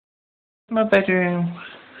My bedroom.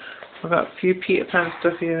 I've got a few Peter Pan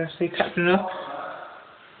stuff here. See Captain Up.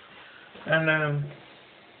 And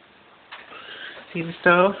see the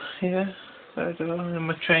stove here. Got a door and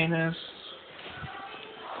my trainers.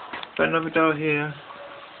 Got another door here.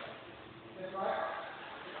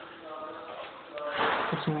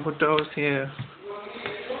 Got some more doors here.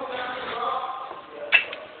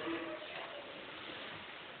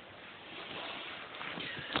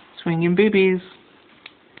 Swinging boobies.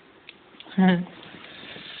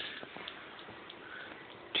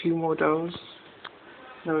 2 more doors.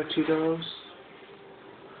 Another 2 doors.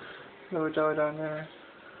 Another door down there.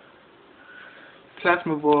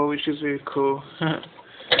 Plasma ball, which is really cool.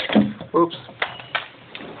 Oops.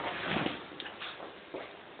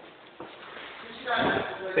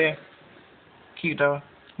 See? Cute doll.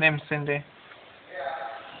 Name's Cindy.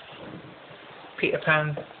 Peter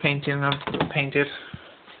Pan painting I've painted.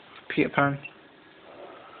 Peter Pan.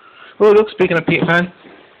 Oh look, speaking of Peter Pan,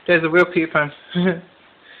 there's a real Peter Pan.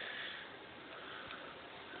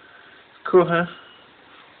 Cool, huh?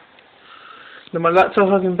 Then my Lotso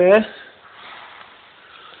hugging bear.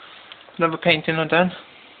 Another painting I'm done.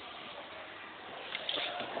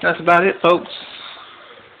 That's about it, folks.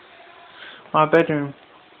 My bedroom.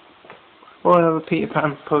 Oh, another Peter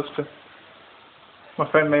Pan poster. My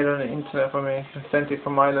friend made it on the internet for me and sent it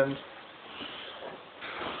from Ireland.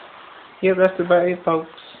 Yeah, that's about it, folks.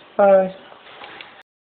 Bye.